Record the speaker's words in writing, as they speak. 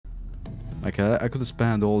Like I could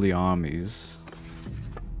expand all the armies,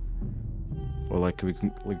 or like we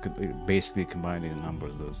could basically combine the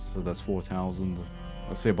numbers. So that's 4,000.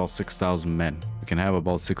 Let's say about 6,000 men. We can have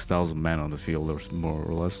about 6,000 men on the field, or more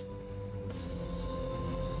or less.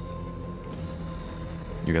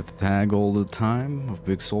 You got to tag all the time of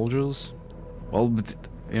big soldiers. Well, but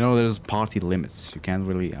you know, there's party limits. I can't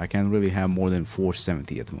really have more than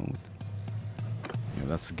 470 at the moment. Yeah,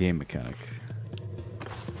 that's the game mechanic.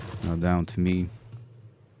 It's now down to me.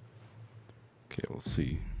 Okay, let's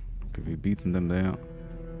see. Have we beaten them there?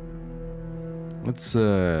 Let's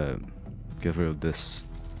get rid of this.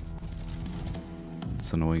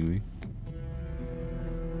 It's annoying me.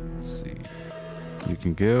 Let's see. You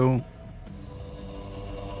can go.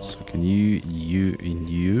 So can you and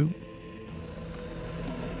you.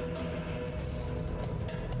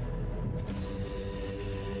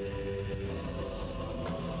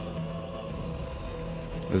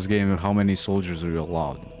 This game, how many soldiers are you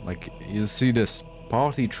allowed? Like, you see this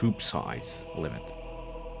party troop size limit.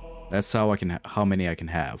 That's how many I can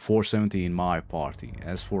have. 470 in my party.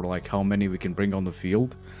 As for like how many we can bring on the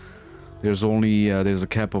field, there's only there's a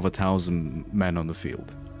cap of 1,000 men on the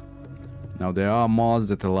field. Now there are mods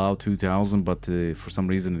that allow 2,000, but for some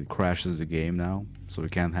reason it crashes the game now, so we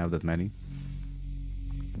can't have that many.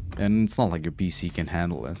 And it's not like your PC can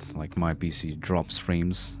handle it. Like my PC drops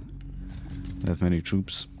frames. That many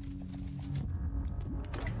troops.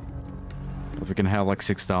 If we can have like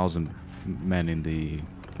 6,000 men in the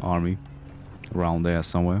army, around there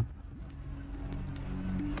somewhere.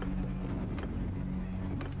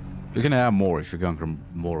 We can have more if you conquer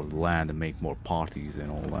more of the land and make more parties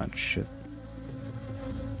and all that shit.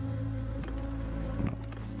 No.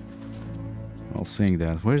 Well, saying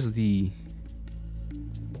that, where's the...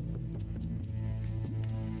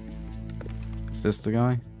 Is this the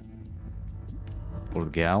guy? Or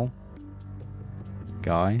the gal?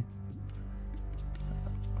 Guy?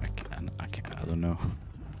 I don't know.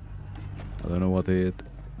 I don't know what it.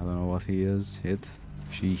 I don't know what he is. It,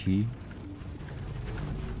 she, he.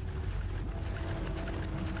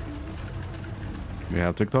 You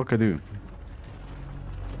have TikTok? I do.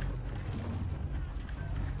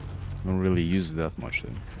 Don't really use it that much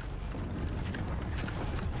then.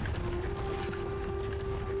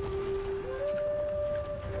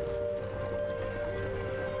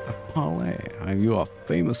 Apale, you are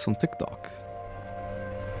famous on TikTok.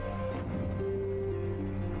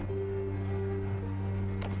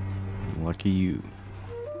 Lucky you.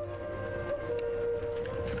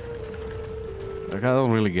 Like, I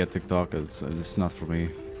don't really get TikTok. It's not for me.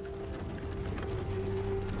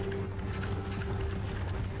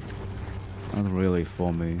 Not really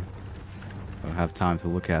for me. I don't have time to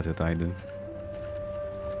look at it either.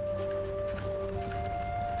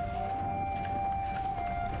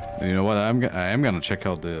 You know what? I am gonna check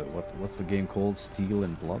out the what's the game called? Steel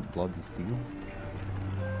and Blood and Steel.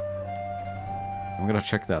 I'm gonna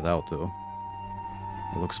check that out though.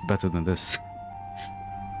 It looks better than this.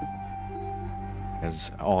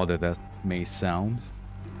 As odd as that may sound.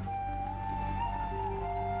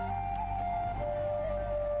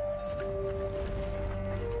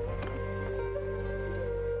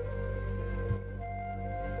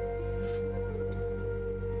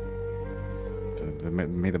 They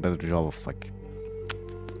made a better job of like...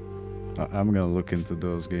 I'm gonna look into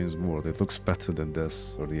those games more. It looks better than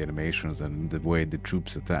this, or the animations and the way the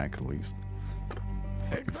troops attack at least.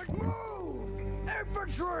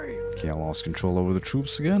 Okay, I lost control over the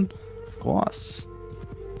troops again. Of course.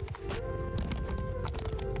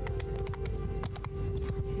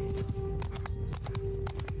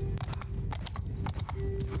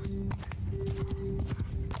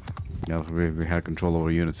 Yeah, we had control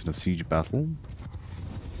over units in a siege battle.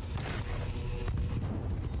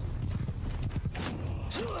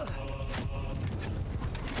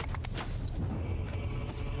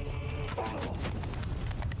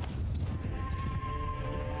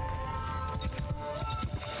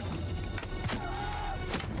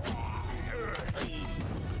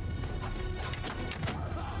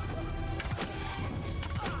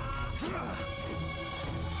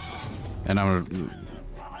 And I'm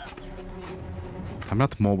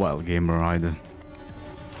not a mobile gamer either.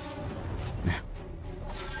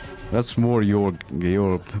 That's more your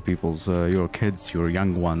people's, your kids, your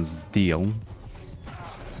young ones' deal.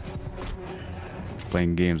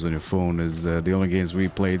 Playing games on your phone is the only games we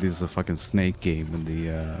played is the fucking Snake game and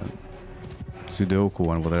the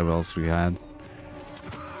Sudoku and whatever else we had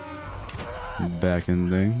back in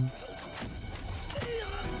the day.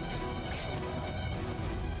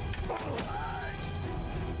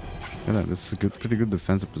 Yeah, this is a pretty good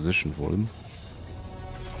defensive position for them.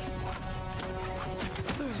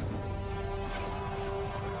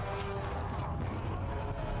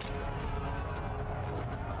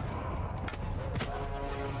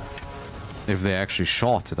 If they actually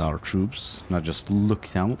shot at our troops, not just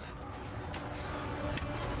looked out.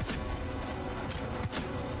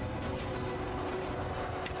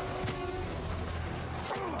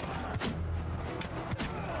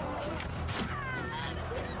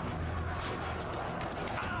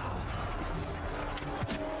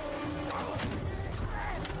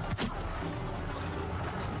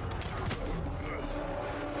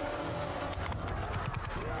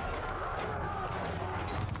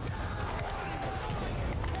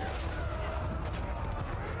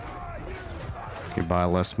 You buy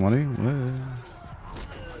less money?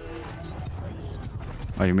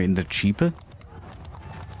 Oh, you mean the cheaper?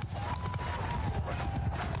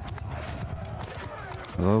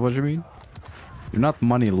 Is that what you mean? You're not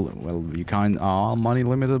money... well, you kind are money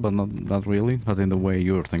limited, but not really. Not in the way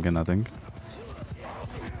you're thinking, I think.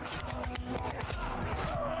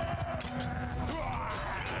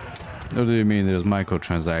 What do you mean there's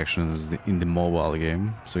microtransactions in the mobile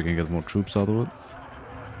game, so you can get more troops out of it?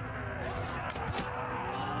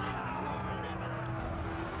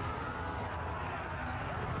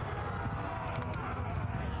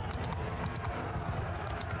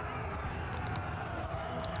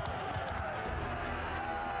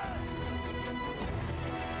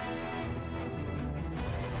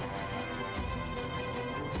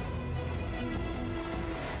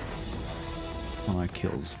 My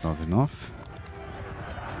kills not enough.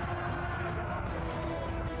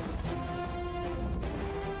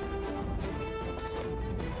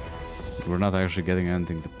 We're not actually getting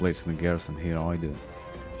anything to place in the garrison here either.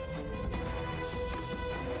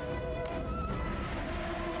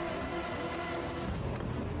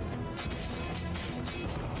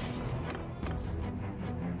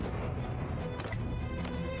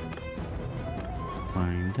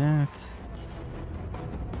 Find that.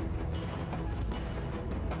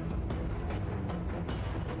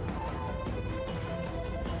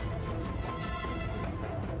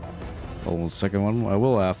 Oh, second one. I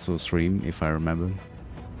will after the stream if I remember.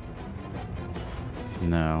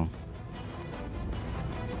 No.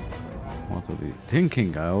 What are they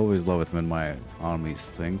thinking? I always love it when my armies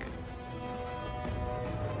think.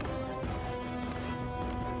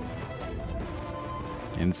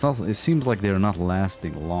 And it's not, it seems like they're not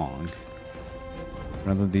lasting long.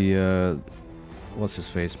 Rather the what's his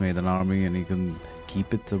face made an army and he can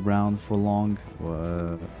keep it around for long.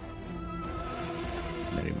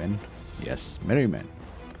 Merrymen. Yes, Merrymen.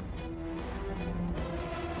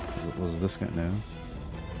 Was this guy? No.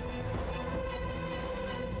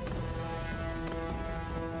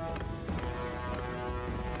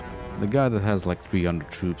 The guy that has like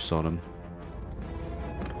 300 troops on him.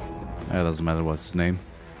 It doesn't matter what's his name.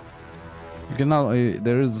 You can now.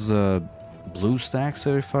 There is BlueStacks,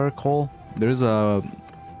 if I recall. There is a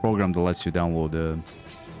program that lets you download the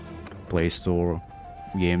Play Store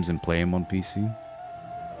games and play them on PC.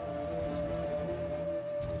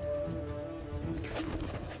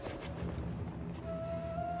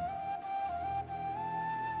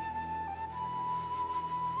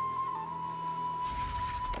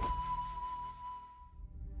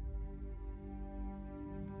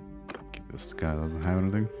 This guy doesn't have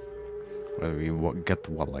anything. We get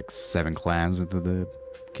what, like 7 clans into the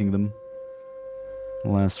kingdom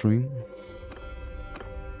last stream.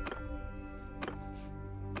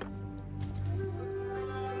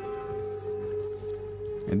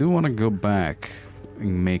 I do want to go back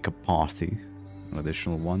and make a party, an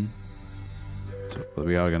additional one. So, but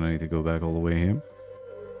we are gonna need to go back all the way here.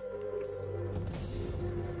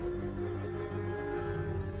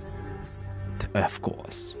 Of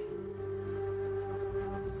course.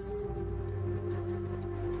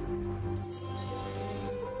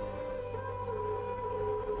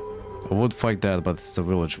 I would fight that, but it's a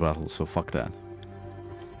village battle, so fuck that.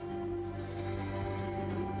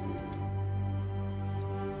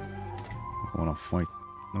 I wanna fight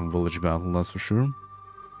a village battle, that's for sure.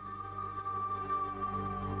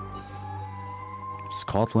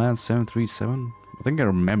 Scotland 737? I think I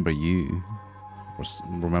remember you. Or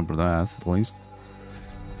remember that, at least.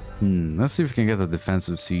 Let's see if we can get a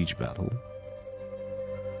defensive siege battle.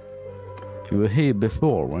 You were here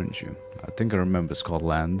before, weren't you? I think I remember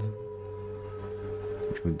Scotland.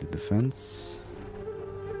 With the defense.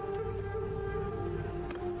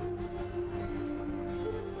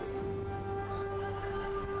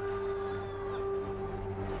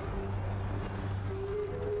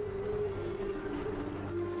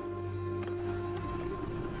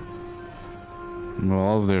 Well,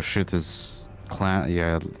 all of their shit is clan.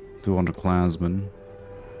 Yeah, 200 clansmen.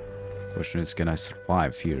 Question is, can I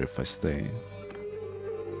survive here if I stay?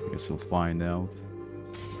 I guess we'll find out.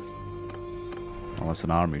 Unless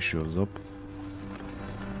an army shows up.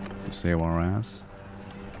 to save our ass.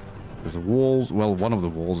 Because the walls, well, one of the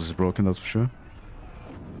walls is broken, that's for sure.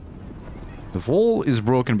 The wall is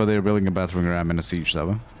broken, but they're building a battering ram and a siege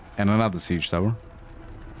tower. And another siege tower.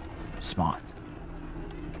 Smart.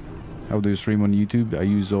 How do you stream on YouTube? I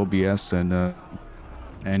use OBS and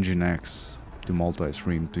Nginx to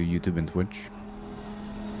multi-stream to YouTube and Twitch.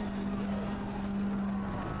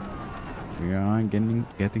 We aren't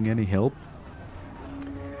getting any help.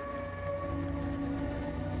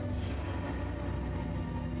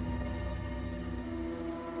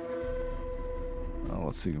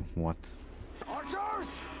 Let's see what.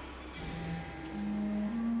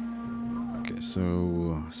 Okay,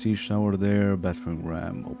 so siege tower there, battering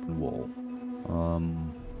ram, open wall.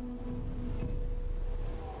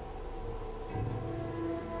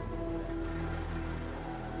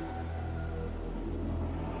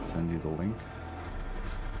 Send you the link.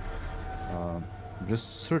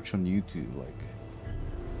 Just search on YouTube, like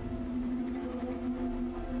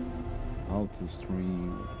how to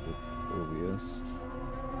stream with OBS.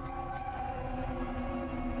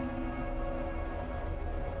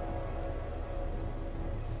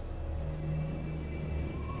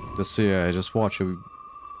 Just watch a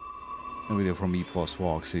video from E Plus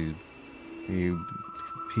Walks. He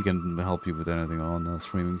can help you with anything on the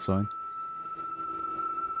streaming side.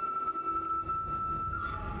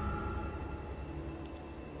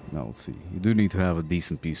 Now let's see. You do need to have a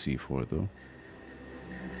decent PC for it, though.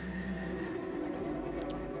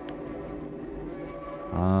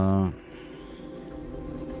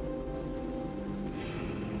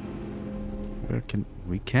 Where can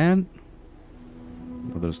we can?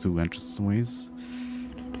 Oh, there's two entrance ways.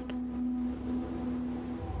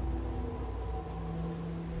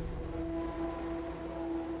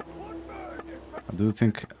 I do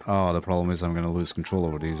think. Oh, the problem is I'm gonna lose control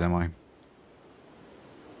over these, am I?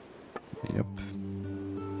 Yep.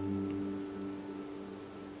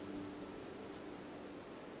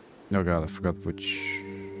 Oh god, I forgot which.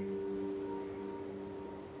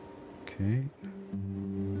 Okay.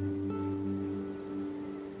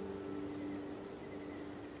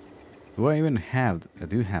 Do I even have? I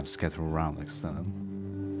do have scatter around extended.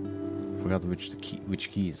 Forgot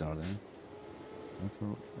which keys are there.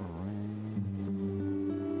 Scatter around.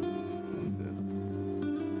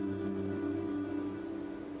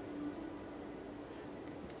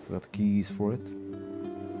 Forgot the keys for it.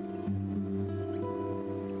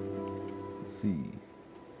 Let's see.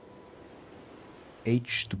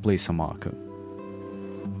 H to place a marker.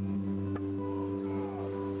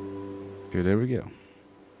 Okay, there we go.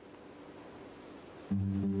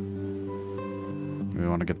 We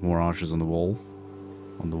want to get more archers on the wall.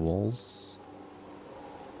 On the walls.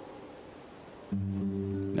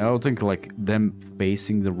 I don't think like them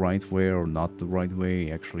facing the right way or not the right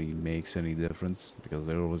way actually makes any difference, because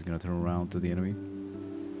they're always gonna turn around to the enemy.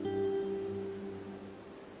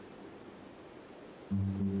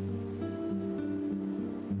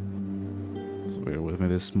 So bear with me,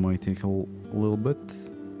 this might take a little bit.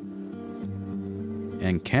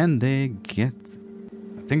 And can they get...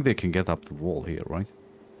 I think they can get up the wall here, right?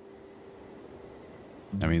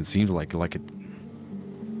 I mean, it seems like it...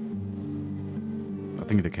 I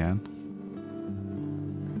think they can.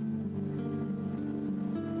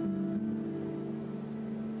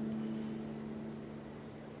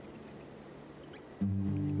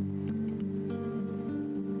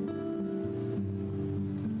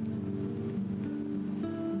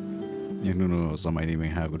 Yeah, who knows, I might even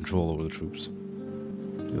have control over the troops.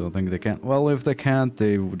 You don't think they can? Well, if they can't,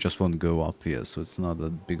 they just won't go up here, so it's not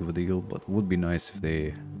that big of a deal, but it would be nice if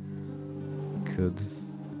they could.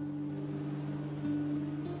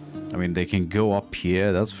 I mean, they can go up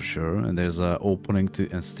here, that's for sure, and there's an opening to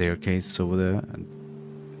and staircase over there, and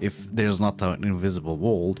if there's not an invisible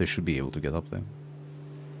wall, they should be able to get up there.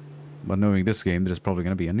 But knowing this game, there's probably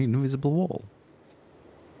gonna be an invisible wall.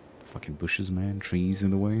 Fucking bushes, man, trees in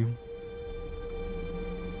the way.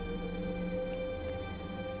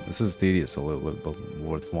 This is tedious a little bit, but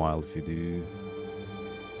worthwhile if you do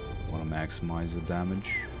want to maximize your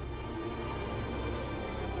damage.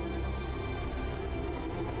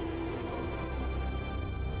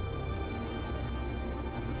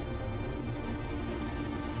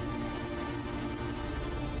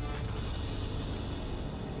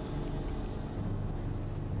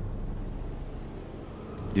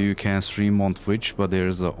 You can stream on Twitch, but there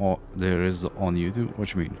is on YouTube.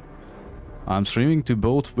 What you mean? I'm streaming to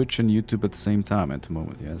both Twitch and YouTube at the same time at the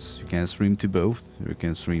moment. Yes, you can stream to both. You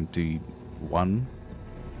can stream to one,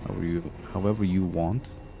 however you want.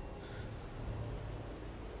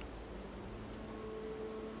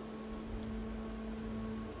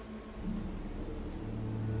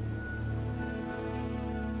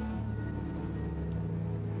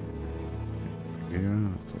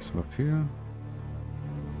 here, place them up here.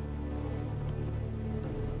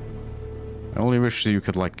 I only wish you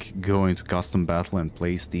could like go into custom battle and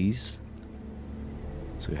place these,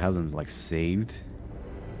 so you have them like saved.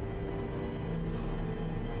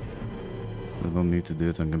 I don't need to do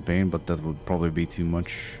it on campaign, but that would probably be too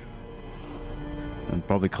much. And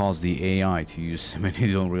probably cause the AI to use them, and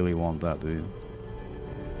you don't really want that, do you?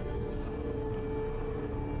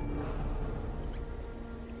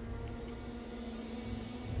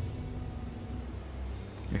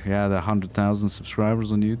 If you had 100,000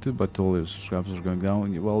 subscribers on YouTube, I told you subscribers are going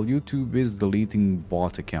down. Well, YouTube is deleting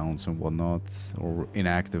bot accounts and whatnot, or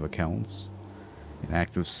inactive accounts,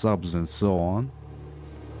 inactive subs and so on.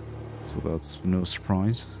 So that's no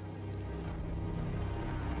surprise.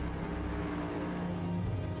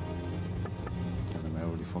 I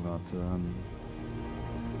already forgot.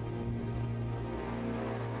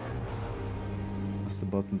 What's the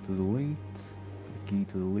button to delete? The key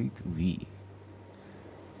to delete? V.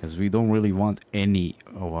 Because we don't really want any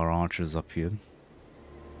of our archers up here.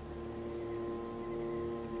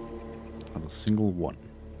 Not a single one.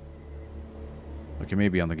 Okay,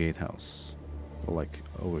 maybe on the gatehouse. Or like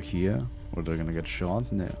over here, where they're gonna get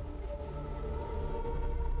shot? No.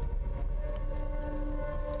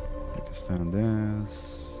 I can stand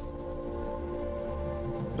this.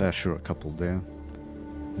 Yeah, sure, a couple there.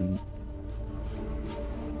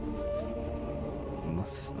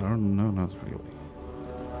 Nothing. I don't know, not really.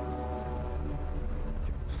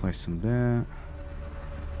 Place them there.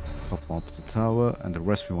 Pop up the tower, and the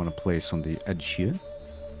rest we want to place on the edge here.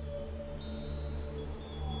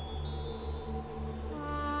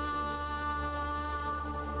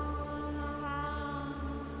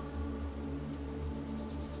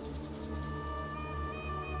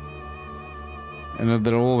 And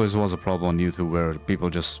there always was a problem on YouTube where people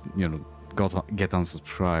just, you know, get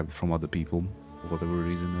unsubscribed from other people for whatever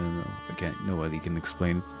reason. And again, nobody can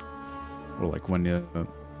explain it. Or like when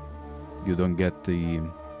you don't get the,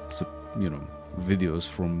 you know, videos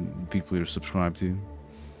from people you're subscribed to.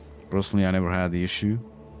 Personally, I never had the issue.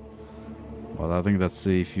 But I think that's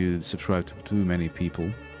if you subscribe to too many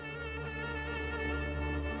people.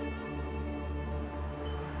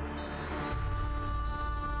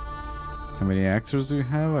 How many actors do you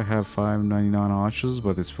have? I have 599 archers,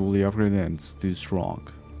 but it's fully upgraded and it's too strong.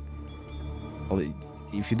 Well,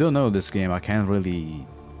 if you don't know this game, I can't really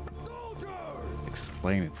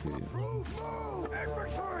explain it to you.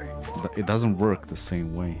 It doesn't work the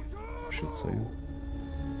same way, I should say.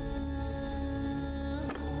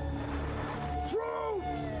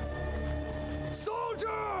 Troops!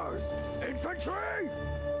 Soldiers! Infantry!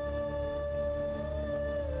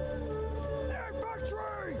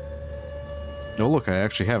 Infantry! Oh look, I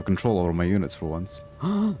actually have control over my units for once.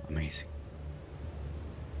 Amazing.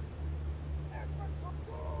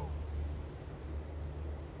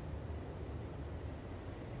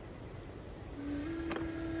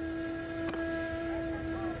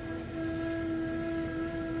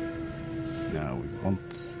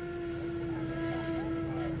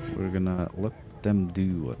 We're gonna let them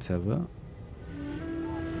do whatever.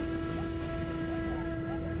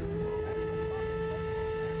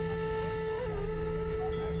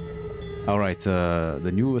 Alright,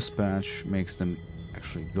 the newest patch makes them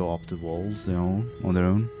actually go up the walls on their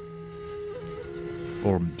own.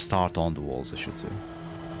 Or start on the walls, I should say.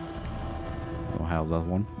 Don't have that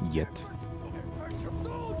one yet.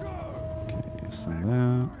 Okay, so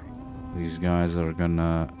there. These guys are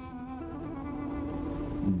gonna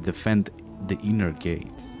defend the inner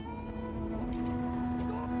gate.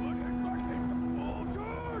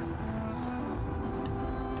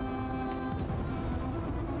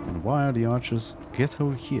 And why are the archers? Get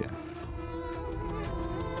over here.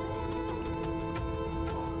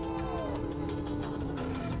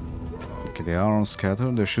 Okay, they are on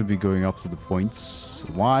scatter. They should be going up to the points.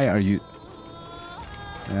 Why are you...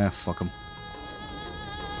 fuck them.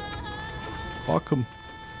 Fuck them.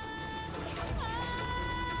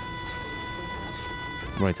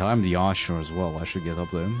 Right, I'm the archer as well. I should get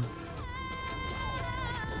up there.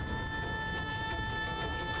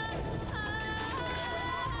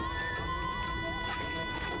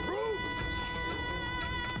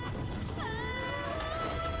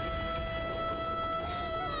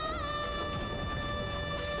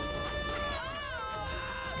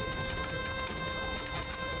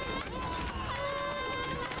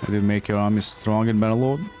 How do you make your army strong in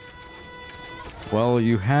Bannerlord? Well,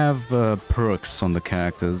 you have perks on the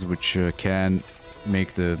characters which can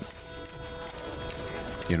make the,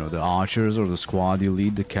 you know, the archers or the squad you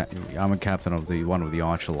lead. I'm a captain of the one of the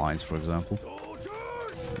archer lines, for example.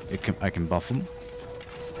 I can buff them.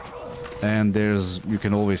 And you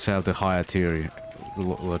can always have the higher tier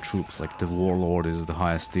troops, like the Warlord is the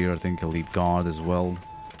highest tier, I think Elite Guard as well.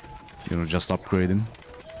 You know, just upgrade him.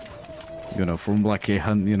 You know, from like a,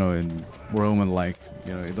 you know, in Roman, like,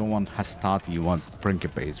 you know, you don't want Hastati, you want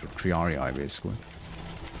Principes or Triarii, basically.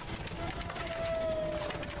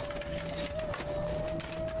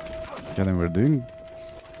 Yeah, then we're doing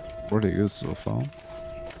pretty good so far.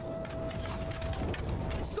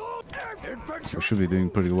 We should be doing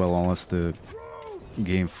pretty well unless the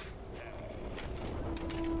game...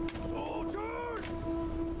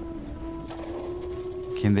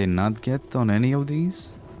 Can they not get on any of these?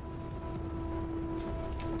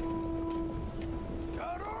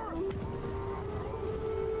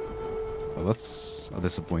 Oh, that's a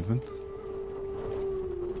disappointment.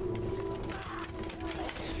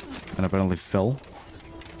 And apparently fell.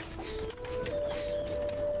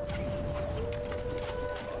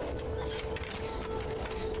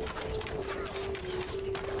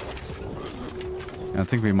 I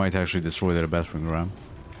think we might actually destroy their battering ram.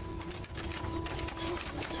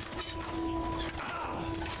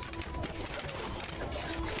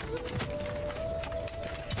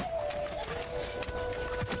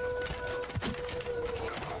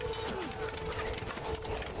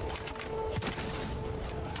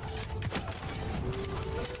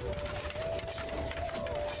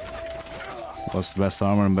 What's the best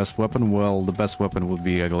armor and best weapon? Well, the best weapon would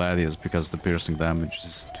be a Gladius because the piercing damage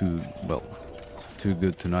is too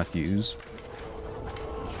good to not use.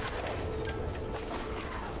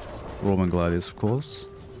 Roman Gladius, of course.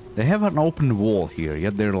 They have an open wall here,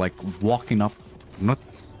 yet they're like walking up. Not.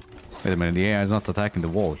 Wait a minute, the AI is not attacking the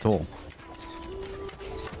wall at all.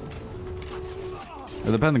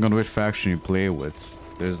 Depending on which faction you play with,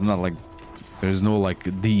 there's no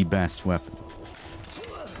like the best weapon.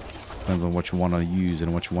 Depends on what you want to use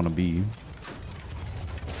and what you want to be.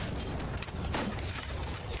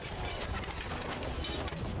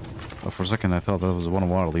 For a second I thought that was one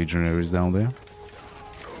of our legionaries down there.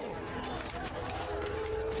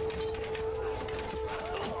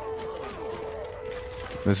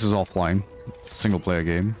 This is offline. It's a single player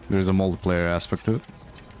game. There's a multiplayer aspect to it.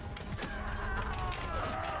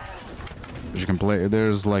 You can play,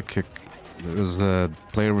 there's a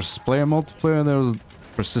player versus player multiplayer, and there's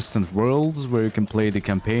persistent worlds where you can play the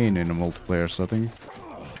campaign in a multiplayer setting.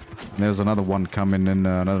 And there's another one coming in,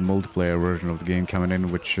 another multiplayer version of the game coming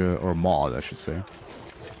in, which, or mod I should say.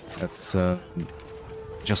 That's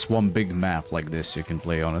just one big map like this you can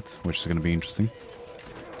play on it, which is going to be interesting.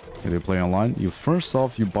 If you play online, first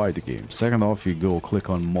off you buy the game, second off you go click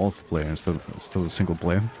on multiplayer instead of single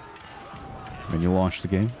player when you launch the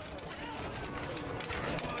game.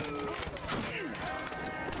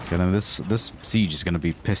 Okay, then this siege is gonna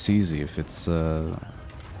be piss easy if it's we're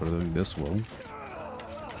doing this well.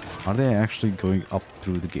 Are they actually going up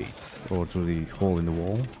through the gate or through the hole in the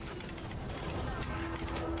wall?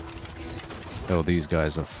 Oh, these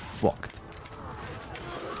guys are fucked.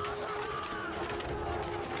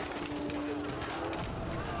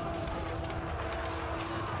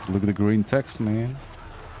 Look at the green text, man.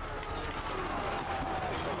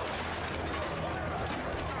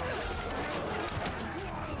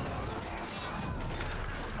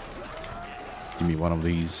 Give me one of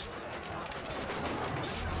these.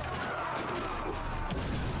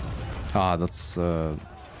 Ah, that's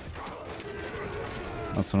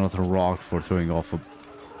another rock for throwing off a...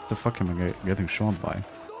 What the fuck am I getting shot by?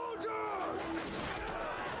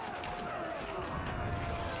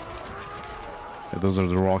 Yeah, those are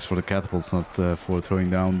the rocks for the catapults, not for throwing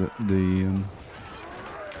down the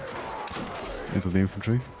into the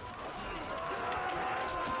infantry.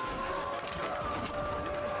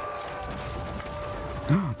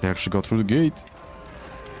 They actually got through the gate.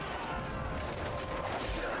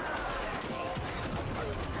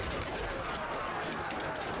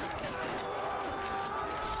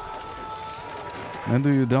 And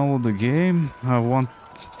do you download the game? I want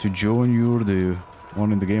to join you, the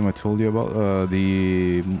one in the game I told you about,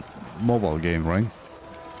 the mobile game, right?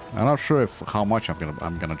 I'm not sure how much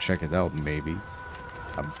I'm gonna check it out. Maybe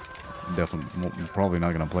I'm probably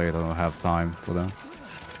not gonna play it. I don't have time for that.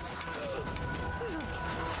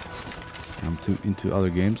 I'm too into other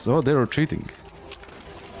games. Oh, they're retreating.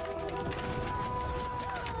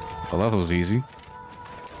 Well, that was easy.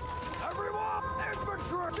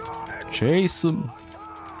 Chase him.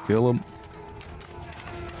 Kill him.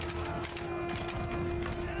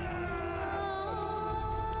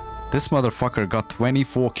 This motherfucker got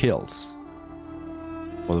 24 kills.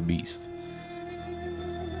 For the beast.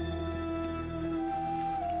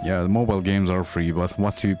 Yeah, the mobile games are free, but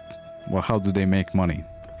how do they make money?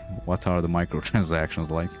 What are the microtransactions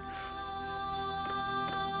like?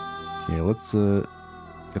 Okay, let's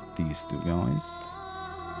get these two guys.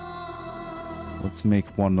 Let's make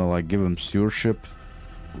one like give him stewardship,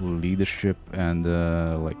 leadership, and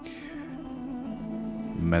like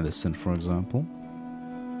medicine, for example.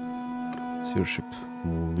 Stewardship,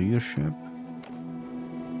 leadership,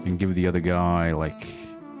 and give the other guy like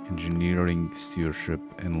engineering, stewardship,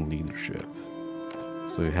 and leadership.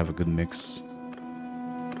 So you have a good mix.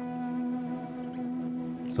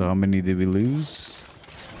 So how many did we lose?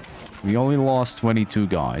 We only lost 22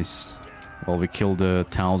 guys. Well, we killed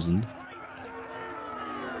 1,000.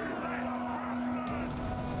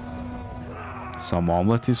 Some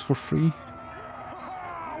omelet is for free.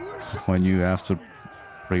 When you after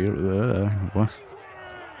prayer, what?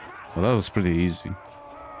 Well, that was pretty easy.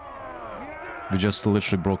 We just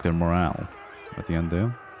literally broke their morale at the end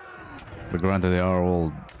there. But granted, they are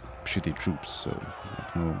all shitty troops, so I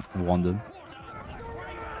can wonder.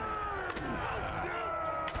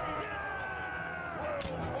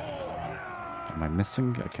 Am I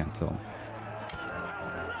missing? I can't tell.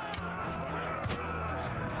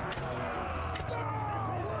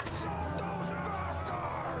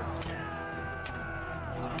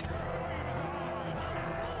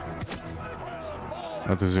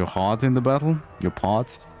 What is your heart in the battle? Your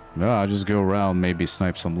pot? Yeah, I just go around, maybe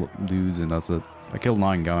snipe some dudes, and that's it. I killed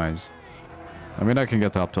 9 guys. I mean, I can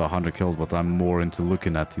get up to 100 kills, but I'm more into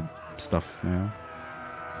looking at the stuff, yeah.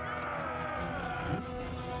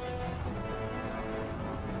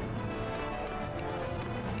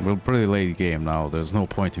 Well, pretty late game now. There's no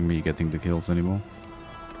point in me getting the kills anymore.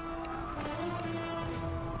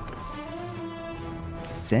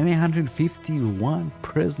 751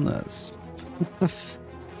 prisoners.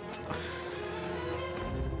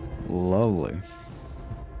 Lovely.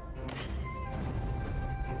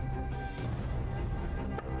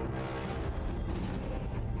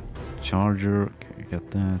 Charger, okay,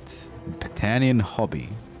 get that. Battanian hobby.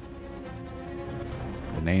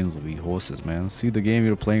 The names of the horses, man. See the game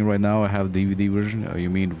you're playing right now? I have DVD version. Oh, you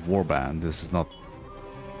mean Warband? This is not.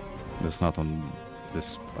 This is not on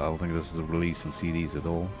this. I don't think this is a release on CDs at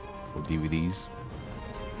all or DVDs.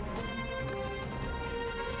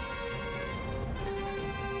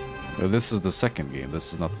 This is the second game.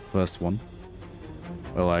 This is not the first one.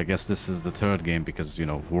 Well, I guess this is the third game because, you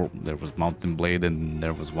know, there was Mountain Blade and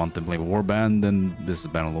there was Mountain Blade Warband, and this is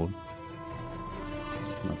Bannerlord.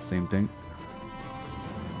 It's not the same thing.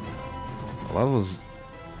 Well, that was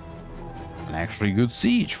an actually good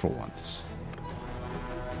siege for once.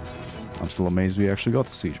 I'm still amazed we actually got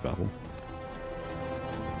the siege battle.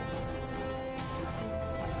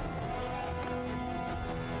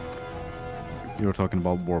 You were talking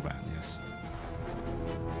about Warband, yes.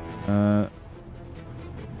 Did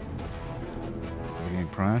the game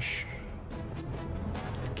crash?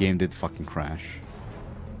 The game did fucking crash.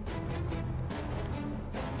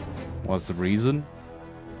 What's the reason?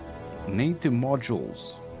 Native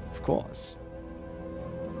modules, of course.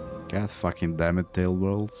 God fucking damn it, Tail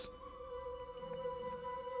Worlds.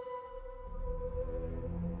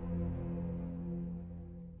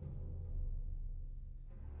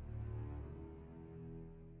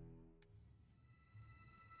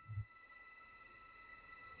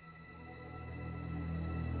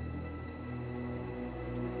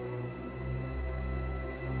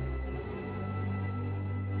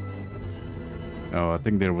 Oh, I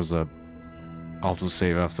think there was a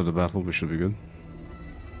autosave after the battle. We should be good.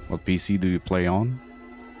 What PC do you play on?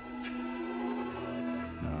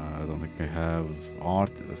 I don't think I have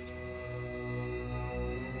art.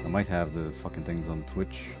 I might have the fucking things on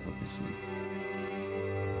Twitch. Let me see.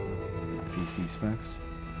 PC specs.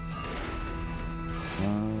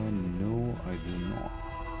 No, I do not.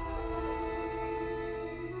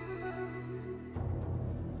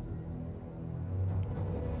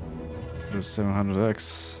 There's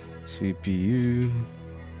 700X CPU,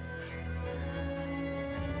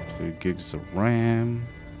 3 gigs of RAM,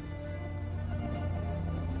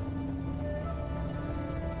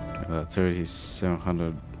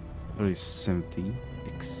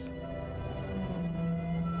 3070X,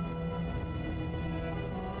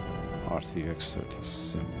 RTX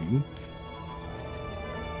 3070.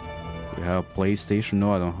 You have PlayStation?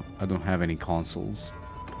 No, I don't have any consoles.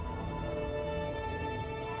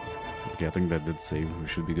 Okay, I think that did save. We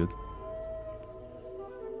should be good.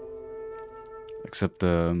 Except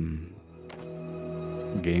the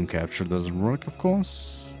game capture doesn't work, of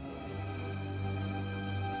course.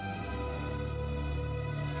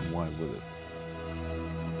 Why would it?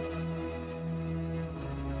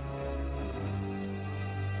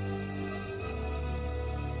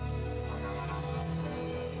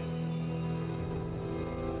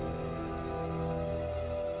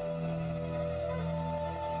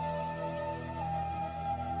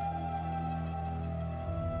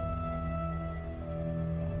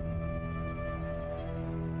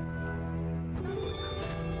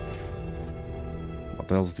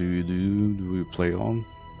 What else do you do? Do you play on?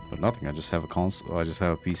 But nothing. I just have a console. I just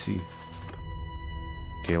have a PC.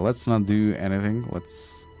 Okay, let's not do anything.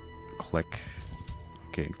 Let's click.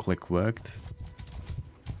 Okay, click worked.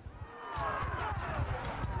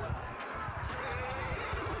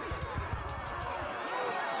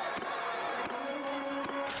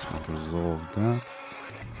 Resolve that.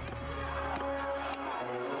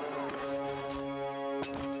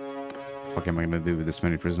 What am I gonna do with this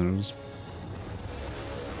many prisoners?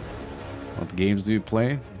 What games do you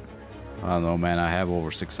play? I don't know, man. I have over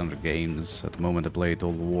 600 games. At the moment I play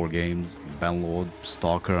Total War games, Bannerlord,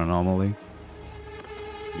 Stalker, Anomaly,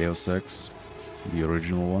 Deus Ex, the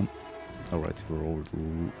original one. Alright, we're over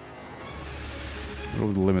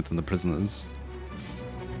the limit on the prisoners.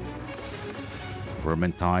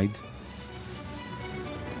 Vermintide.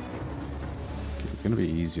 Okay, it's gonna be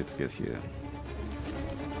easier to get here.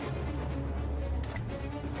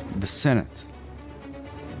 The Senate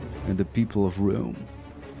and the people of Rome.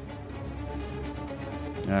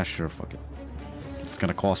 Ah, sure, fuck it. It's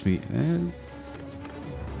gonna cost me.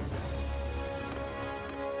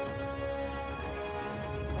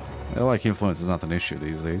 I like influence is not an issue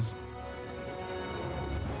these days.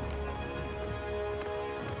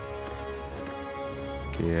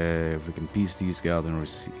 Okay, if we can piece these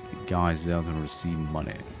guys out and receive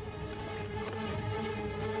money.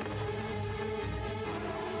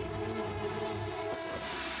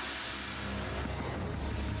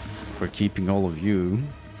 For keeping all of you.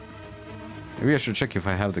 Maybe I should check if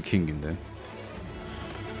I have the king in there.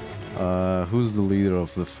 Who's the leader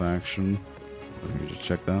of the faction? Let me just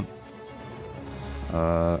check that.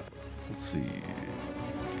 Let's see.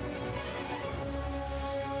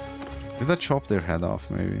 Did that chop their head off,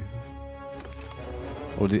 maybe?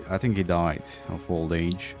 Or I think he died of old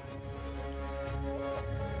age.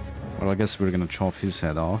 Well, I guess we're gonna chop his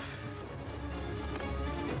head off.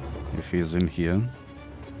 If he's in here.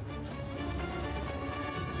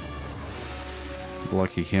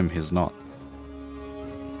 Lucky him, he's not.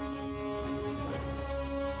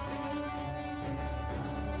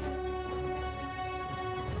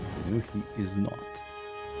 No, he is not.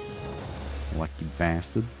 Lucky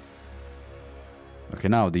bastard. Okay,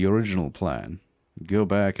 now the original plan. Go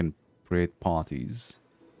back and create parties.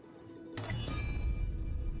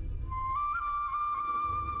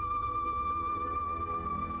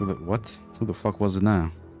 What? Who the fuck was it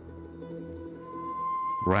now?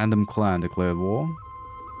 Random clan declared war.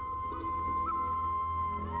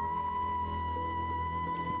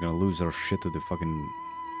 We're gonna lose our shit to the fucking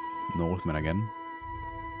Northmen again.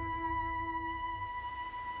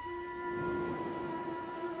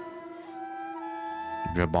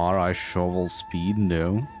 Jabbar, I shovel speed,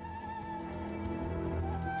 no.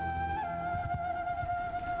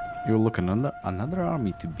 You're looking another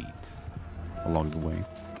army to beat along the way.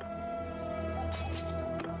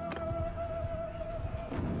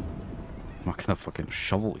 What kind of fucking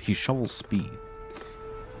shovel? He shovels speed.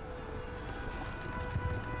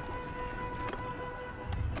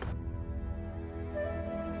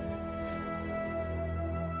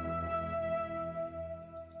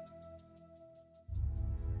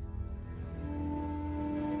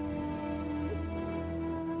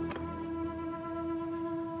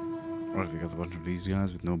 Alright, we got a bunch of these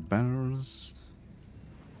guys with no banners.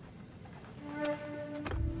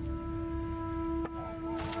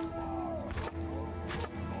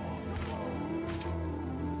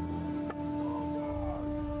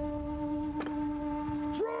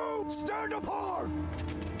 Stand apart!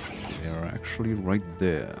 They are actually right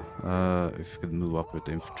there. If we could move up with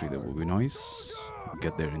the infantry, that would be nice.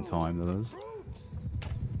 Get there in time, that is.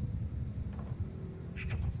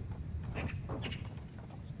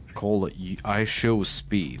 Call it I show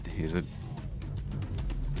speed. Is it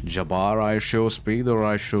Jabbar I show speed or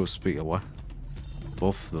I show speed? What?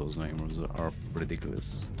 Both those names are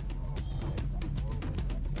ridiculous.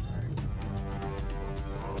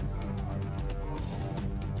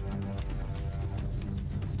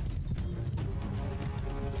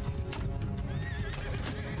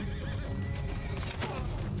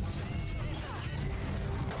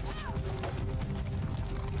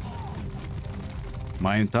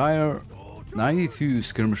 My entire 92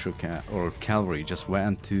 skirmisher or cavalry just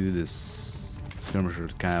went to this skirmisher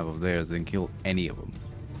cav of theirs and killed any of them.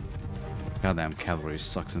 Goddamn cavalry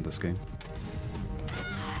sucks in this game.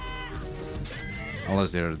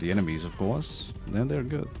 Unless they're the enemies, of course. Then they're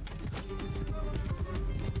good.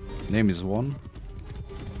 Name is one.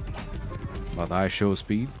 But I show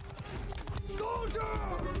speed.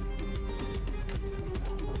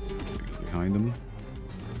 Behind them.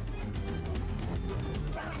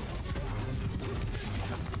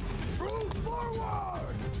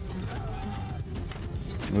 Forward!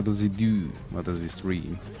 What does he do? What does he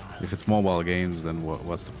stream? If it's mobile games, then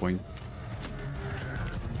what's the point?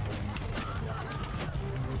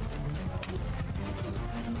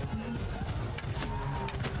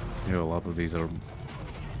 Yeah, a lot of these are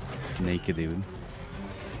naked even.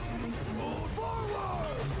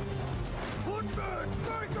 Forward! Footmen,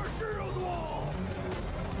 make a shield wall!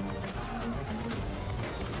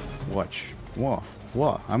 Watch. What?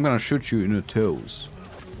 What? I'm gonna shoot you in the toes.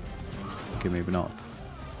 Okay, maybe not.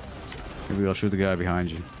 Maybe I'll shoot the guy behind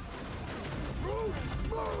you.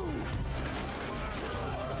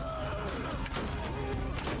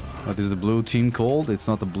 What is the blue team called? It's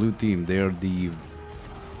not the blue team. They're the...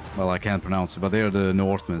 Well, I can't pronounce it, but they're the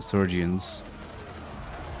Northmen, Scythians.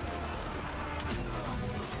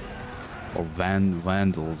 Or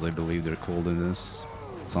Vandals, I believe they're called in this.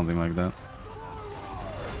 Something like that.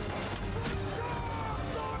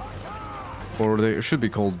 Or they should be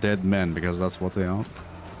called Dead Men, because that's what they are.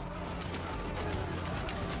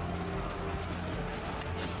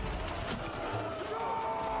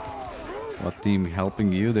 What team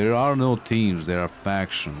helping you? There are no teams, there are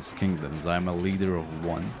factions, kingdoms. I'm a leader of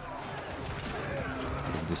one.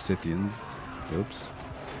 Of the Scythians. Oops.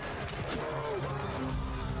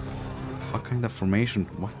 What kind of formation?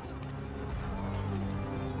 What?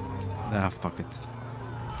 Ah, fuck it.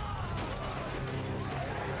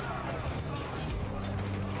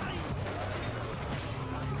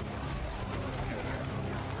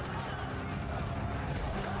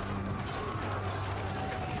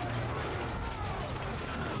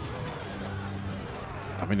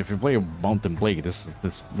 I mean, if you play Mountain Blade, this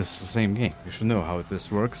is the same game. You should know how this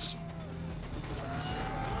works.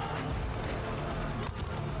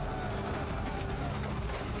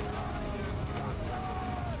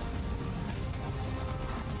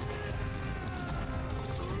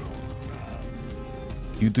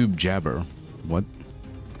 YouTube jabber. What?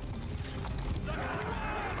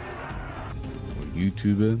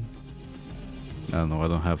 YouTuber? I don't know, I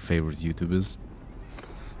don't have favorite YouTubers.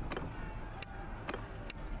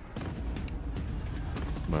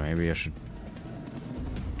 But maybe I should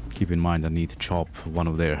keep in mind I need to chop one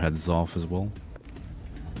of their heads off as well.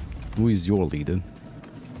 Who is your leader?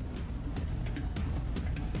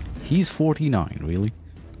 He's 49, really?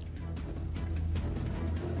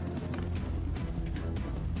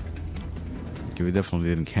 Okay, we definitely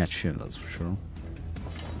didn't catch him, that's for sure.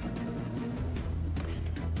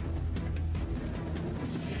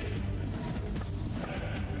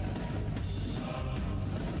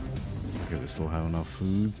 Okay, we still have enough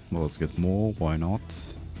food. Well, let's get more, why not?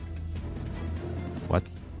 What?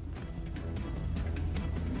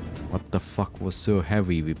 What the fuck was so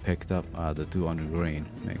heavy we picked up? Ah, the 200 grain.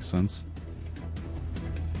 Makes sense.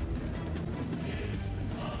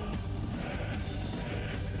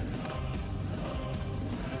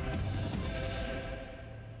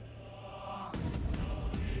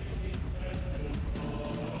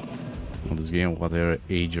 On this game, what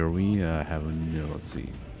age are we? I haven't, let's see.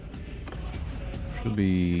 Should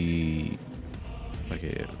be...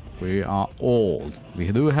 Okay, we are old. We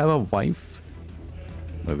do have a wife,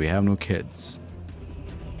 but we have no kids.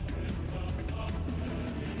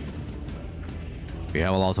 We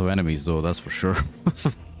have a lot of enemies though, that's for sure.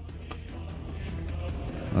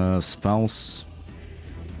 Spouse.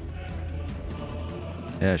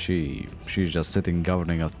 Yeah, she's just sitting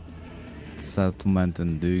governing a settlement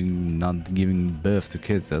and not giving birth to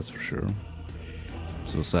kids, that's for sure.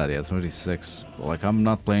 So sad, yeah, 36. Like, I'm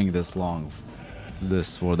not playing this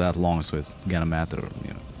for that long, so it's gonna matter,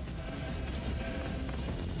 you know.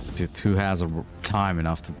 Who has time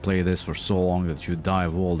enough to play this for so long that you die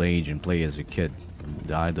of old age and play as a kid?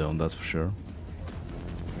 I don't, that's for sure.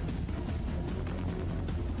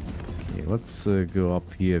 Okay, let's go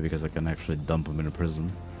up here because I can actually dump him in a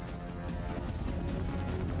prison.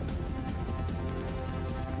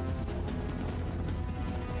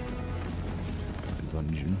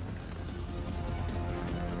 Dungeon.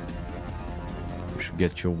 You should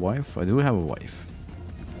get your wife. I do have a wife.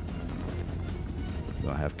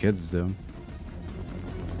 I have kids though.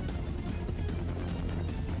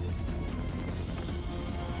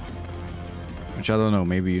 Which I don't know,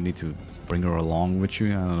 maybe you need to bring her along with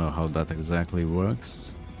you. I don't know how that exactly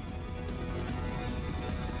works.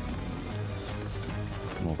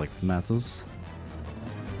 More like matters.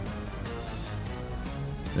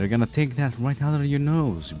 They're gonna take that right out of your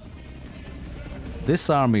nose. This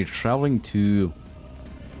army traveling to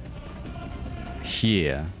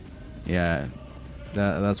here. Yeah,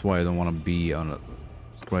 that's why I don't want to be on a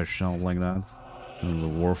stretch out like that. In terms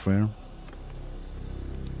of warfare.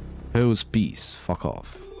 Pose peace. Fuck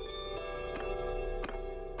off.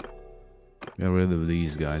 Get rid of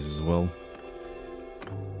these guys as well.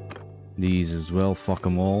 These as well, fuck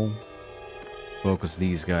them all. Focus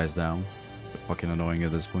these guys down. They're fucking annoying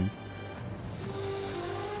at this point.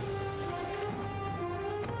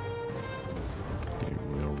 Okay,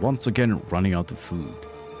 we're once again running out of food.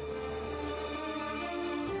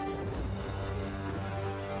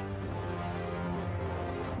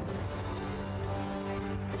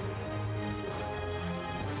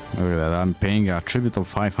 Look at that, I'm paying a tribute of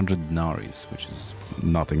 500 denaries, which is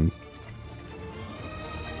nothing.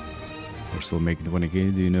 We're still making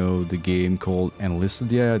 20k. Do you know the game called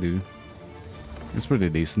Enlisted? Yeah, I do. It's pretty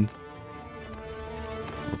decent.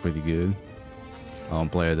 Or pretty good. I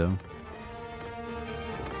don't play it though.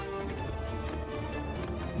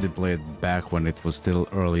 Did play it back when it was still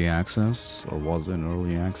early access, or was in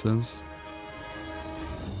early access.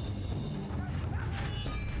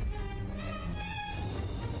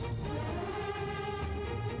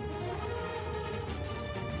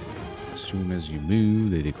 As soon as you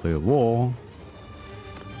move, they declare war.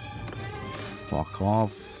 Fuck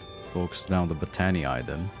off. Focus down the Britannia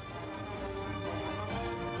then.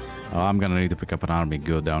 Oh, I'm gonna need to pick up an army,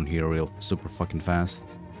 go down here real super fucking fast.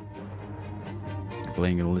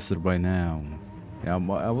 Playing enlisted right now. Yeah,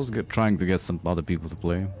 I was trying to get some other people to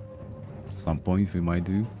play. At some point we might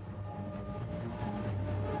do.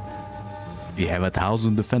 We have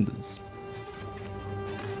 1,000 defenders.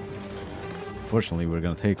 Fortunately, we're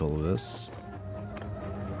gonna take all of this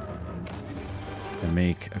and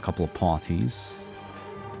make a couple of parties.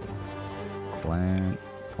 Clan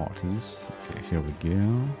parties. Okay, here we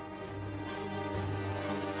go.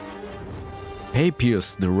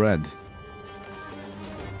 Papias the Red.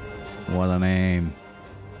 What a name.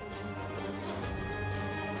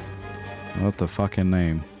 What the fucking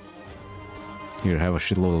name. Here, have a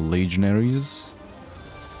shitload of legionaries.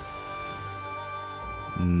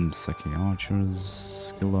 Second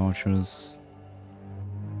archers, skilled archers.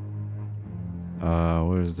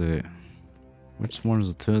 Where's the... Which one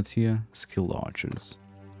is the third here? Skilled archers.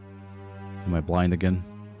 Am I blind again?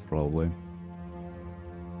 Probably.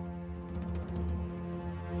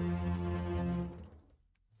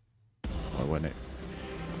 Oh, when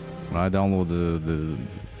I download the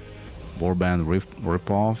warband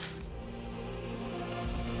rip-off.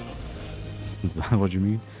 Is that what you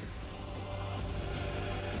mean?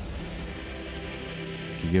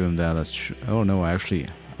 You give him that. That's oh no, actually,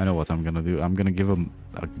 I know what I'm gonna do. I'm gonna give him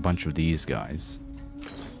a bunch of these guys,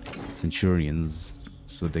 centurions,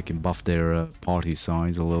 so they can buff their party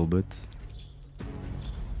size a little bit.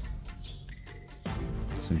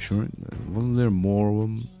 Centurion, wasn't there more of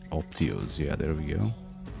them? Optios, yeah, there we go.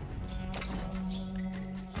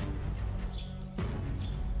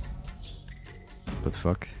 What the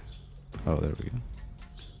fuck? Oh, there we go.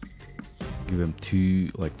 Give him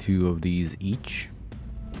two of these each.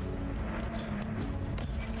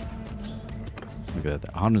 Look at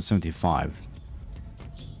that, 175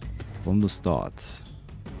 from the start.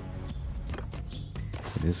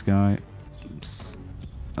 This guy.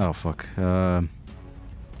 Oh fuck. Yeah,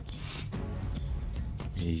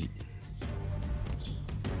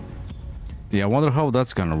 I wonder how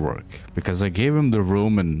that's gonna work, because I gave him the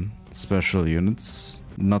Roman special units,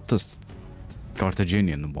 not the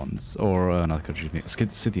Carthaginian ones, or not Carthaginian,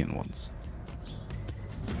 Scythian ones.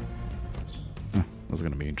 That's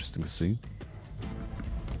gonna be interesting to see.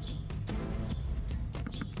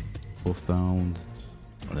 Both bound.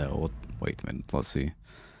 Wait a minute, let's see.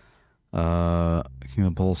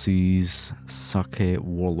 Kingdom policies, Sake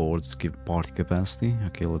warlords give party capacity.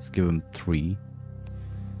 Okay, let's give them 3.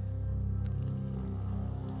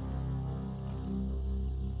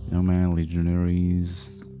 No man, legionaries.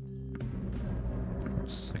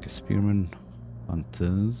 Sake spearmen,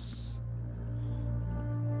 hunters.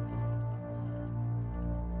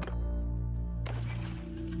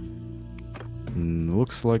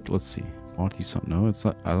 Looks like, let's see, party something. No, it's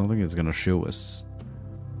not. I don't think it's gonna show us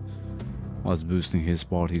boosting his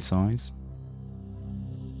party size.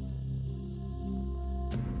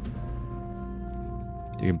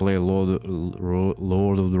 You can play Lord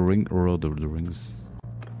of the Rings.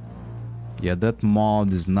 Yeah, that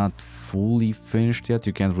mod is not fully finished yet.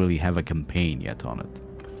 You can't really have a campaign yet on it.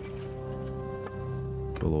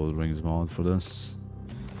 The Lord of the Rings mod for this.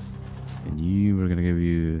 And we're gonna give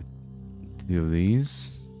you 2 of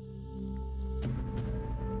these.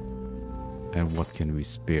 And what can we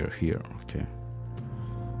spare here? Okay.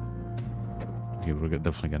 Okay, we're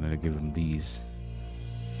definitely gonna give them these.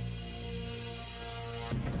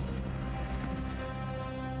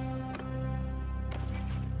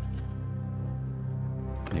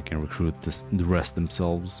 They can recruit the rest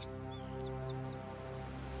themselves.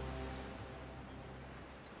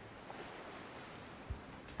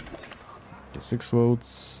 6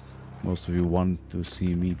 votes. Most of you want to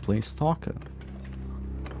see me play Stalker.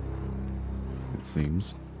 It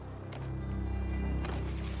seems.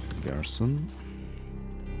 Garrison.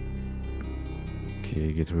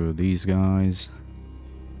 Okay, get rid of these guys.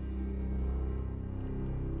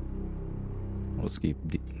 Let's keep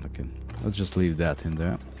okay. Let's just leave that in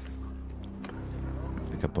there.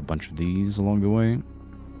 Pick up a bunch of these along the way.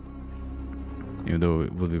 Even though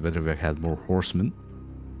it would be better if I had more horsemen.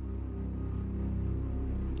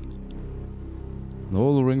 The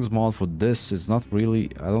Old Rings mod for this is not really...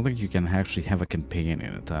 I don't think you can actually have a campaign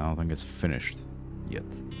in it. I don't think it's finished yet.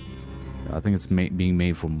 I think it's being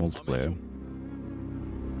made for multiplayer.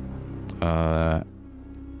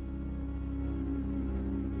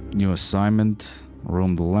 New assignment.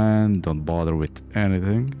 Roam the land. Don't bother with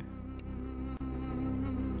anything.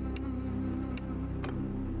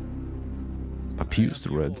 Abuse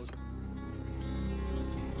the red.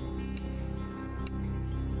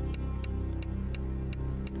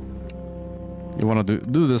 You wanna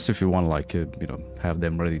do this if you want, like, you know, have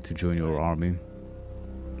them ready to join your army.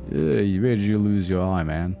 Yeah, where did you lose your eye,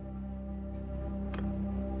 man?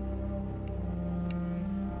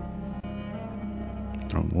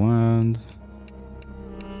 From land.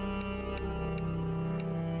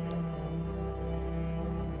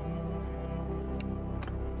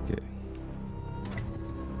 Okay.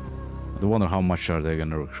 I wonder how much are they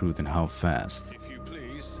gonna recruit and how fast. If you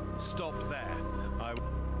please, stop there.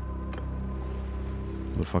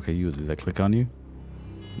 What the fuck are you? Did I click on you?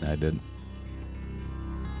 No, I didn't.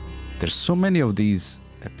 There's so many of these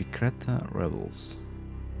Epicreta rebels.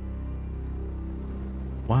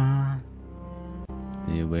 What?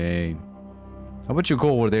 Anyway. How about you go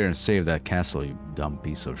over there and save that castle, you dumb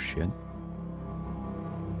piece of shit?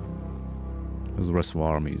 Where's the rest of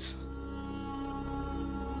our armies?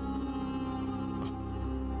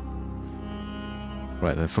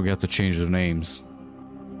 Right, I forgot to change their names.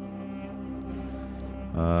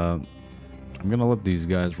 I'm gonna let these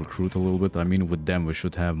guys recruit a little bit. I mean, with them we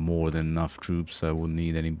should have more than enough troops. I wouldn't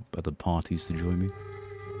need any other parties to join me.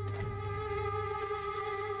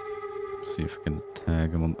 See if I can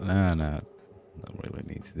tag him on... Nah, don't really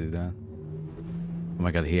need to do that. Oh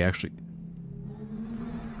my god, he actually...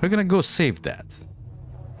 We're gonna go save that.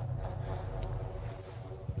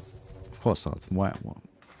 Of course not. Why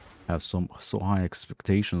I have so high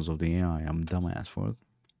expectations of the AI? I'm a dumbass for it.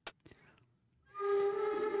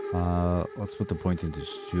 Let's put the point into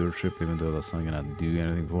stewardship, even though that's not gonna do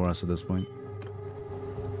anything for us at this point.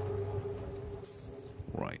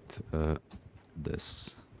 Right,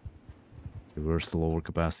 this. Okay, we're still over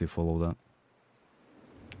capacity, follow that.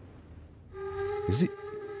 Is it?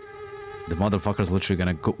 The motherfucker's literally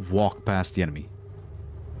gonna go walk past the enemy.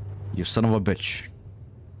 You son of a bitch.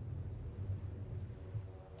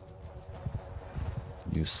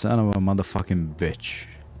 You son of a motherfucking bitch.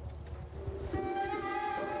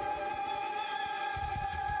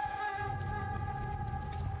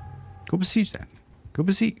 Go besiege that. Go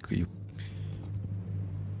besiege you.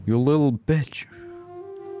 You little bitch.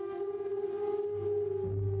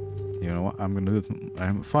 You know what? I'm gonna do it.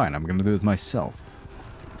 I'm fine. I'm gonna do it myself.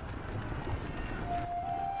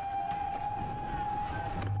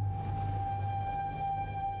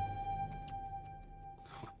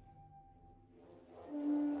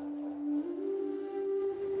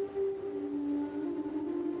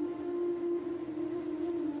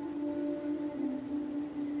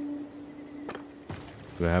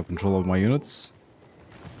 Do I have control of my units?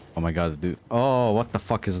 Oh my god, dude. Oh, what the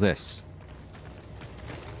fuck is this?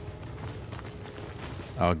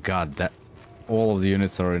 Oh god, that... All of the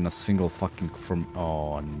units are in a single fucking from...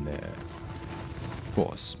 Oh no. Of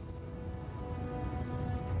course.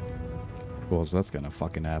 Of course, that's gonna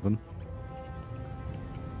fucking happen.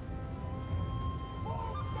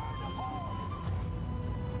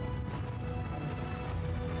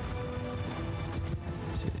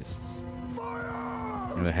 Jesus.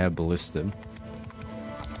 I'm gonna have ballista.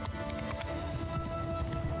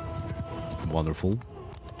 Wonderful.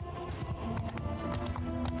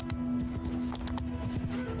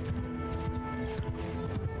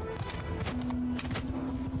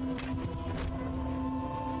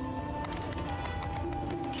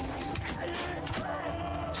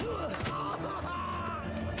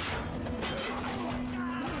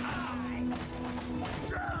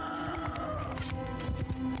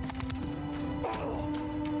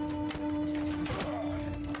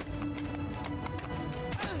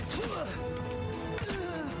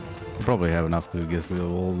 Probably have enough to get rid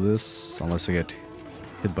of all of this, unless I get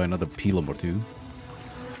hit by another pilum or two.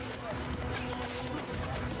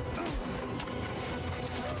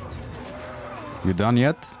 You done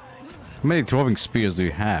yet? How many throwing spears do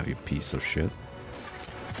you have, you piece of shit?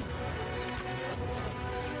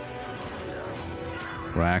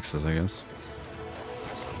 Or axes, I guess.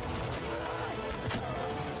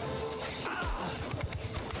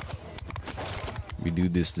 We do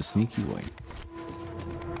this the sneaky way.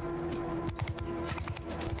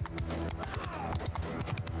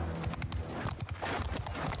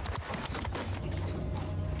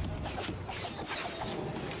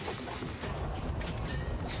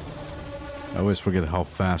 I always forget how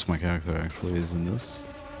fast my character actually is in this.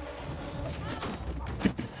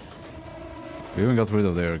 We even got rid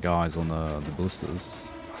of their guys on the ballistas.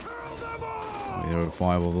 There are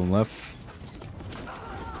 5 of them left.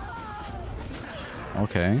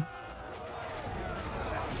 Okay.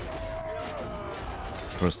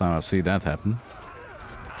 First time I've seen that happen.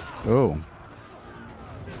 Oh.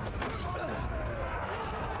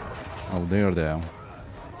 Oh, they're there.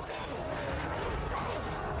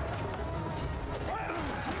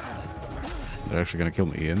 They're actually gonna kill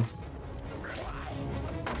me again.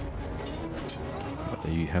 But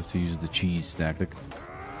you have to use the cheese tactic.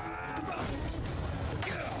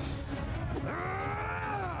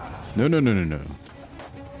 No, no, no, no, no.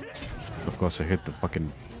 Of course I hit the fucking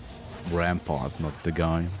rampart, not the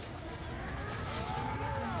guy.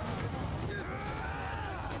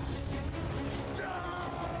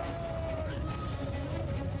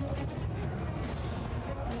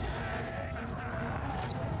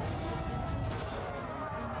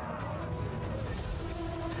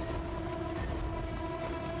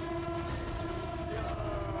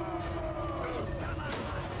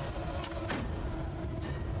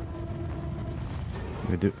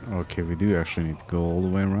 We do, okay, we do actually need to go all the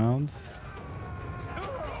way around.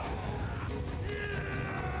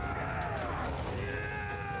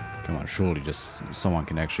 Come on, surely just someone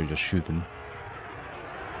can actually just shoot him.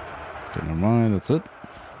 Okay, never mind, that's it.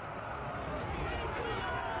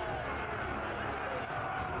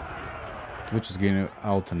 Twitch is getting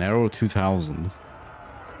out an arrow 2000.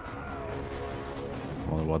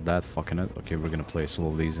 Wonder what that fucking is. Okay, we're gonna place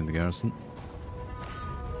all of these in the garrison.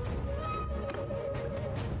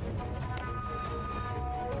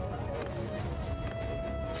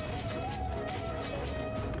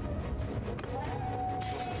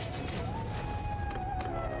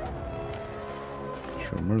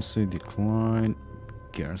 Mercy, decline,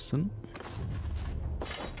 garrison.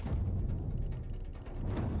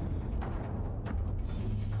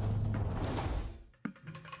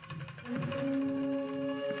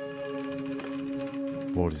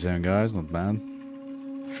 $47 guys, not bad.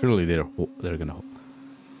 Surely they're gonna.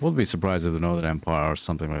 Wouldn't be surprised if the Northern Empire or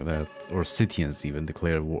something like that, or Scythians even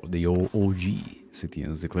declare war. The OG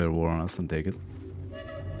Scythians declare war on us and take it.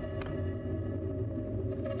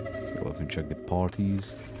 Let me check the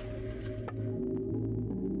parties.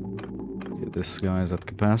 Okay, this guy is at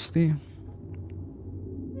capacity.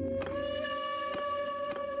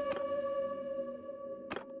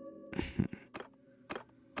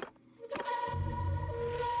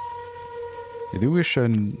 I do wish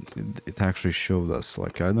it actually showed us,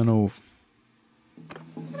 like, I don't know.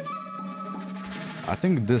 I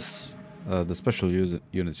think this, the special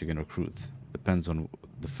units you can recruit depends on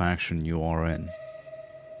the faction you are in.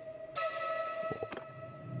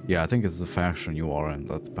 Yeah, I think it's the faction you are in.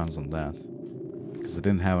 That depends on that. Because I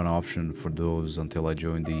didn't have an option for those until I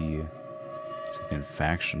joined the Scythian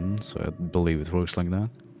faction, so I believe it works like that.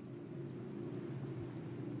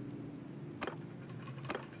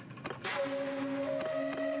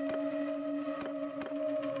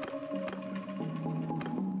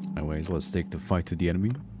 Anyways, let's take the fight to the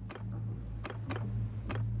enemy.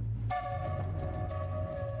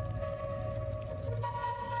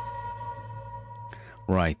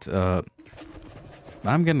 Right,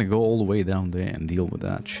 I'm gonna go all the way down there and deal with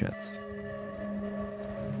that shit.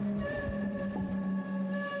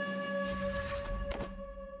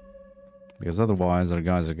 Because otherwise our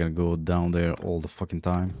guys are gonna go down there all the fucking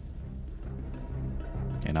time.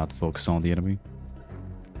 And not focus on the enemy.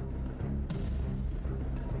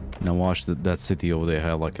 Now watch that city over there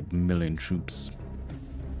have like 1 million troops.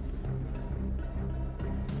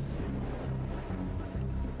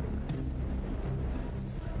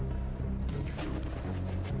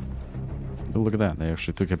 Oh, look at that, they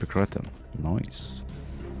actually took Epicreta. Nice.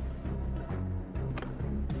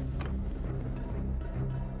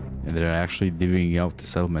 And they're actually divvying out the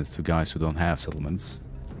settlements to guys who don't have settlements.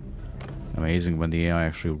 Amazing when the AI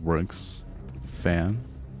actually works fair.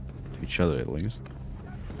 To each other at least.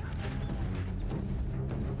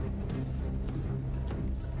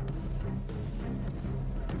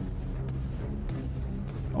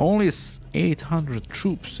 Only 800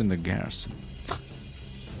 troops in the garrison.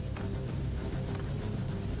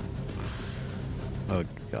 Oh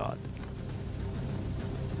god.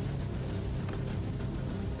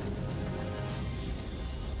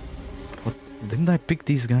 What? Didn't I pick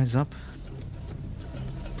these guys up?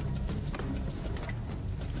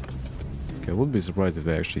 Okay, I wouldn't be surprised if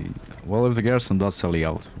they actually... Well, if the garrison does sell you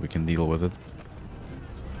out, we can deal with it.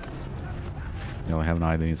 They'll have an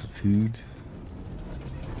idea of food.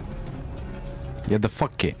 Get the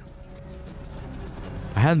fuck in.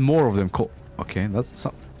 I had more of them Okay, that's...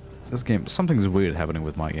 This game... Something's weird happening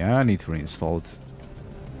with my... Yeah, I need to reinstall it.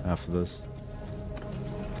 After this.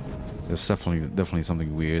 There's definitely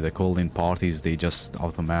something weird. They call in parties, they just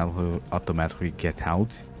automatically get out.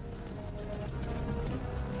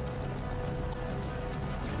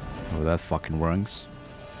 Oh, that fucking works.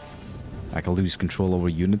 I can lose control over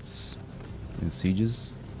units in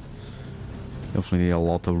sieges. Definitely a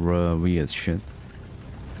lot of weird shit.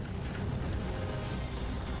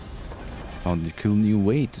 Found a cool new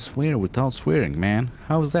way to swear without swearing, man.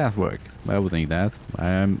 How does that work? I would think that.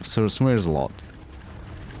 Sir swears a lot.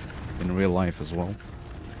 In real life as well.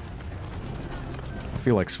 I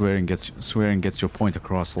feel like swearing gets your point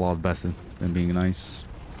across a lot better than being nice.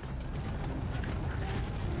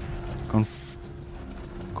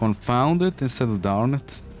 Confound it instead of darn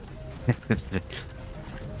it.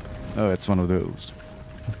 Oh, it's one of those.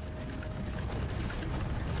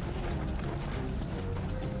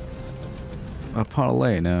 A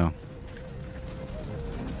parlay now.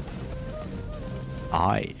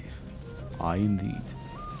 Aye indeed.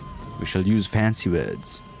 We shall use fancy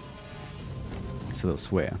words instead of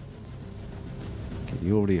swear. Okay,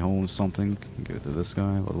 you already own something. Give it to this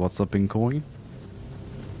guy. What's up in coin?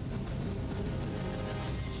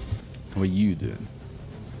 What are you doing?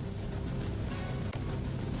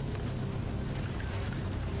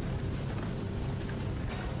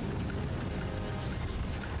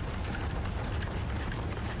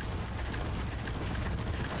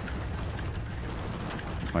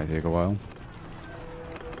 This might take a while.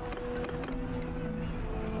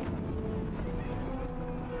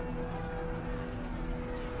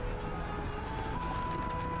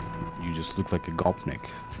 You just look like a gopnik.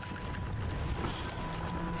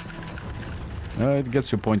 It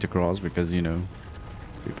gets your point across because, you know,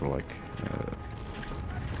 people are like...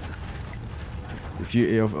 if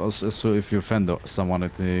you offend someone,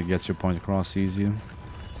 it gets your point across easier.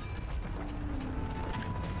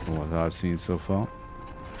 From what I've seen so far.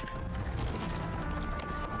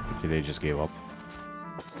 Okay, they just gave up.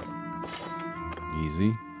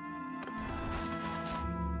 Easy.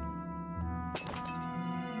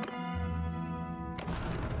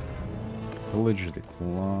 Village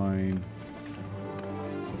decline.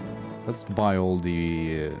 Let's buy all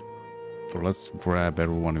the... or let's grab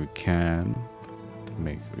everyone we can. To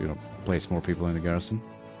make, you know, place more people in the garrison.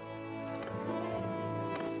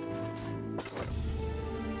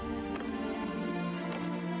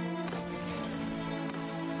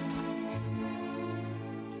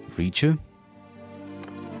 Reacher?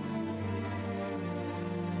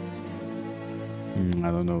 I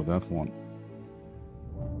don't know that one.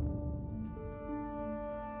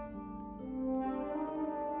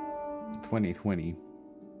 .2020.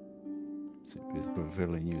 It's a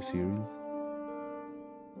fairly new series.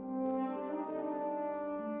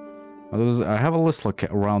 I have a list like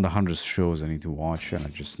around 100 shows I need to watch, and I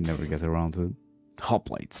just never get around to it.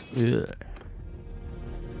 Hoplites. Ugh.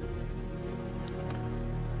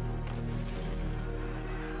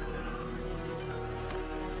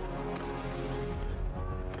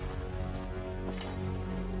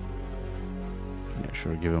 Yeah,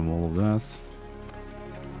 sure, give him all of that.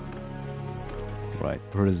 Right,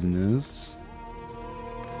 prisoners.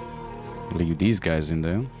 Leave these guys in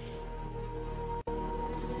there.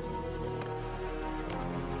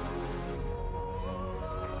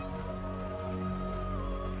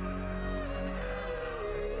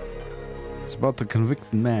 It's about the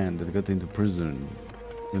convicted man that got into prison,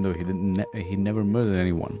 even though he never murdered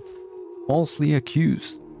anyone. Falsely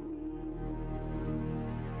accused.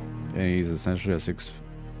 And he's essentially a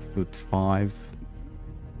 6'5"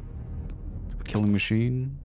 killing machine.